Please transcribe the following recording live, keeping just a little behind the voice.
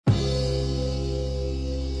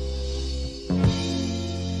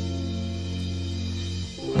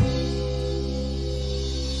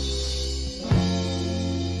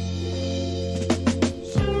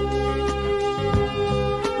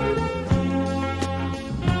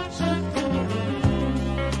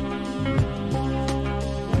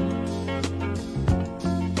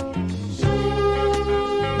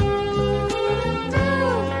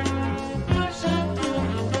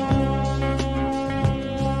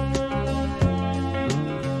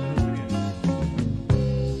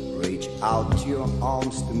out your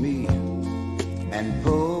arms to me and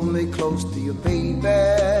pull me close to you, baby.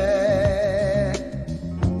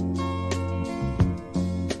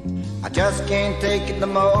 I just can't take it no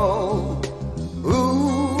more.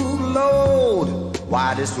 Ooh, Lord,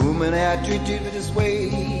 why this woman had treated you this way?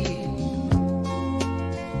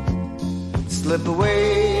 Slip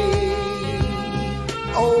away,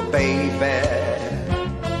 oh baby,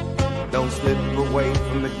 don't slip away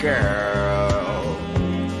from the girl.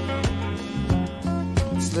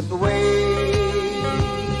 Slip away,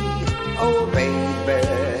 oh baby,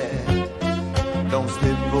 don't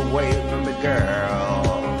slip away from the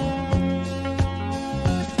girl.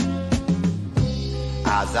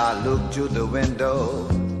 As I look through the window,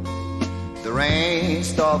 the rain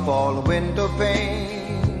start on the window pane.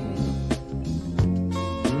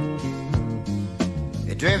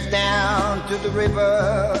 It drifts down to the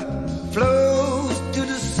river, flows to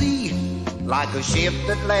the sea like a ship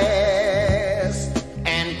that lasts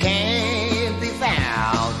and can't be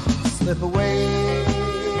found. Slip away,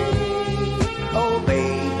 oh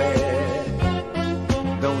baby,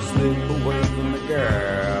 don't slip away from the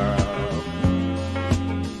girl.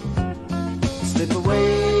 Slip away,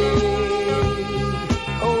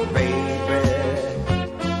 oh baby,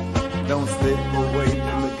 don't slip away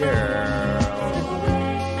from the girl.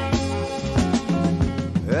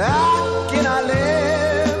 How can I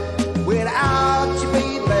live without you,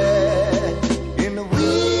 baby? In the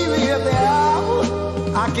wee of the hour,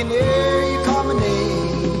 I can hear you call my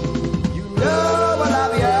name. You know I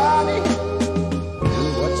love you, honey. Do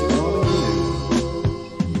what you wanna do.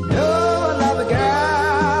 You know I love a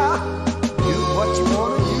girl. Do what you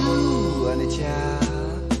wanna do, honey child.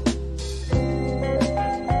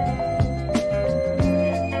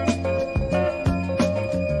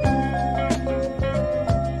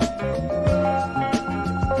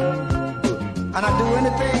 And I do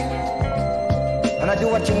anything, and I do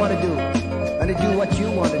what you want to do, and I do what you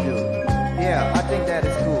want to do. Yeah, I think that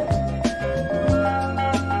is cool.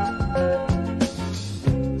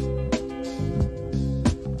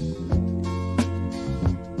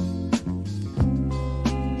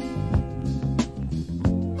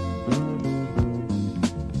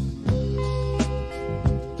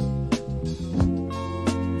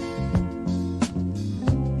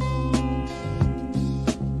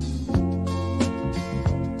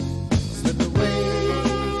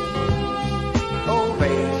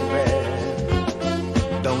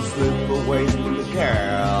 Don't slip away from the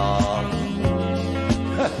girl.